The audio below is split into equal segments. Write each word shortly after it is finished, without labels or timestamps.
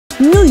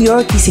New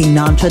York is a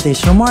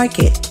non-traditional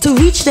market. To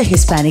reach the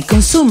Hispanic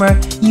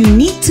consumer, you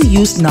need to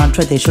use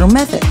non-traditional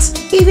methods.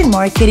 Event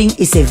marketing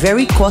is a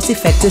very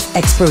cost-effective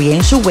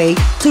experiential way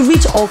to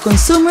reach all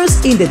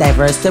consumers in the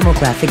diverse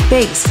demographic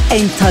base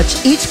and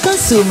touch each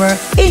consumer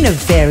in a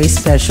very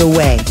special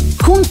way.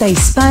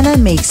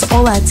 JuntaHispana makes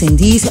all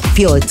attendees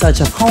feel a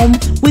touch of home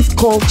with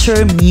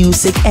culture,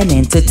 music, and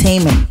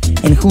entertainment.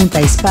 And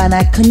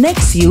JuntaHispana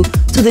connects you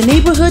to the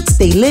neighborhoods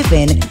they live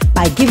in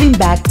by giving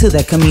back to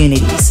the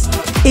communities.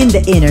 In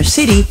the inner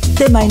city,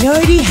 the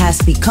minority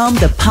has become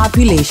the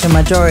population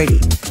majority.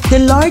 The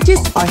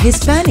largest are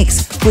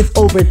Hispanics, with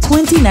over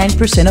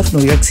 29% of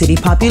New York City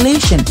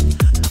population.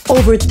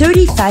 Over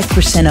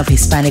 35% of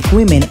Hispanic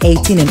women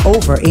 18 and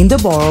over in the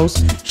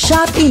boroughs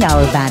shop in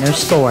our banner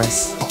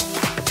stores.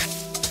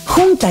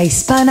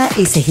 JuntaHispana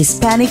is a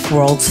Hispanic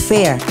World's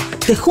Fair.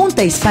 The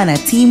JuntaHispana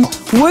team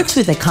works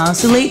with the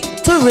consulate,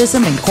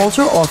 tourism, and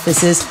cultural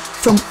offices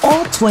from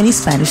all 20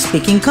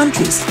 Spanish-speaking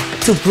countries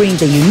to bring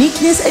the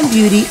uniqueness and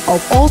beauty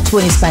of all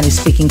 20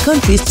 Spanish-speaking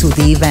countries to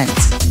the event.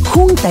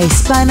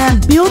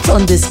 JuntaHispana builds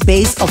on this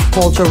base of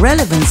cultural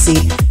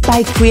relevancy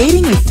by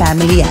creating a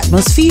family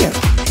atmosphere.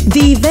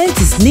 The event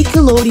is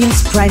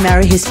Nickelodeon's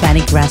primary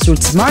Hispanic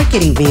grassroots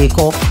marketing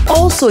vehicle.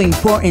 Also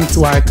important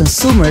to our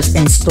consumers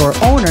and store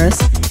owners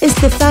is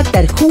the fact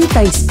that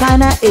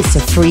JuntaHispana is a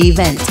free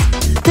event.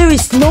 There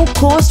is no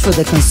cost for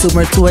the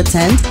consumer to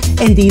attend,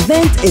 and the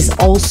event is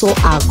also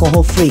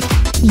alcohol-free.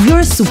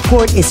 Your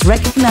support is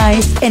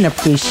recognized and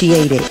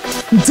appreciated.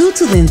 Due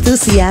to the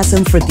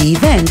enthusiasm for the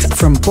event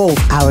from both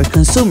our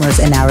consumers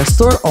and our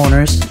store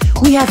owners,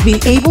 we have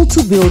been able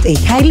to build a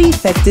highly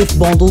effective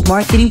bundled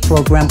marketing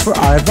program for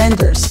our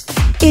vendors.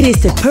 It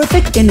is the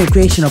perfect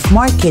integration of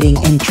marketing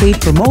and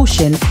trade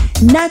promotion,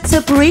 not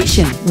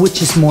separation,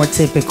 which is more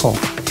typical.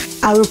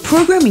 Our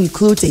program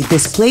includes a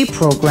display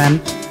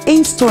program,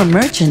 in-store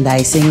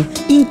merchandising,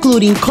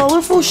 including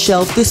colorful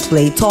shelf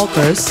display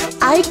talkers,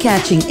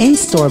 eye-catching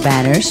in-store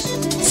banners,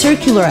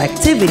 circular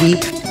activity,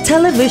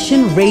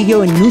 television, radio,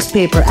 and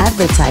newspaper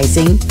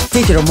advertising,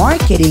 digital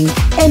marketing,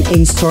 and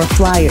in-store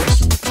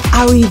flyers.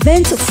 Our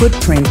event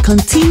footprint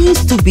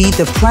continues to be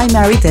the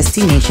primary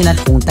destination at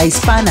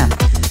JuntaHispana.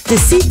 The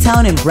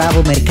Seatown and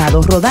Bravo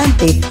Mercado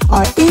Rodante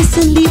are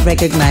instantly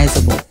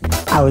recognizable.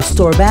 Our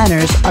store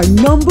banners are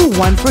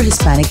 #1 for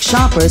Hispanic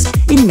shoppers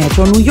in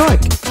Metro New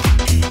York.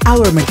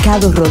 Our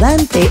Mercado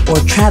Rodante, or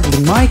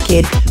traveling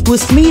market,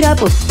 was made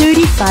up of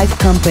 35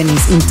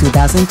 companies in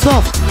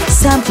 2012,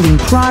 sampling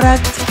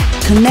product,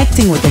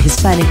 connecting with the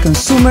Hispanic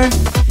consumer,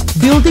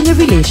 building a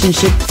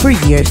relationship for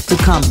years to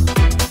come.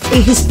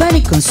 A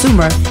Hispanic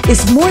consumer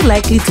is more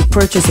likely to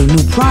purchase a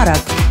new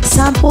product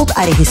sampled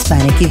at a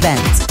Hispanic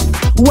event.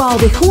 While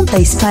the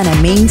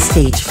JuntaHispana main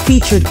stage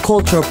featured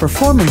cultural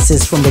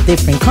performances from the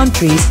different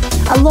countries,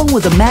 along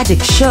with a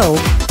magic show,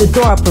 the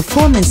Dora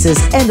performances,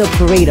 and a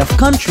parade of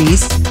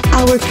countries,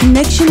 our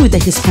connection with the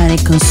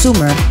Hispanic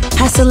consumer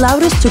has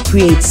allowed us to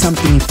create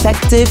something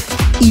effective,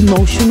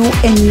 emotional,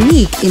 and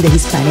unique in the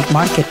Hispanic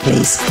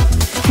marketplace.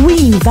 We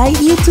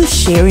invite you to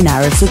share in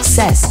our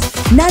success,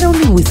 not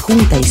only with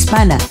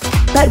JuntaHispana,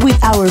 but with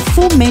our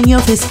full menu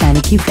of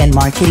Hispanic event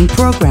marketing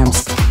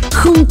programs.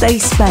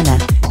 JuntaHispana,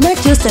 not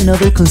just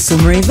another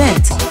consumer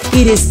event,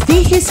 it is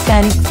the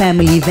Hispanic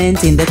family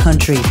event in the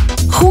country.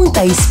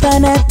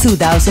 JuntaHispana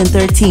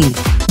 2013.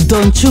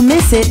 Don't you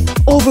miss it!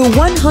 Over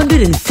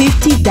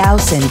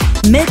 150,000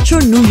 Metro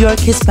New York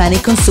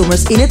Hispanic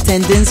consumers in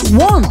attendance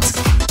won't!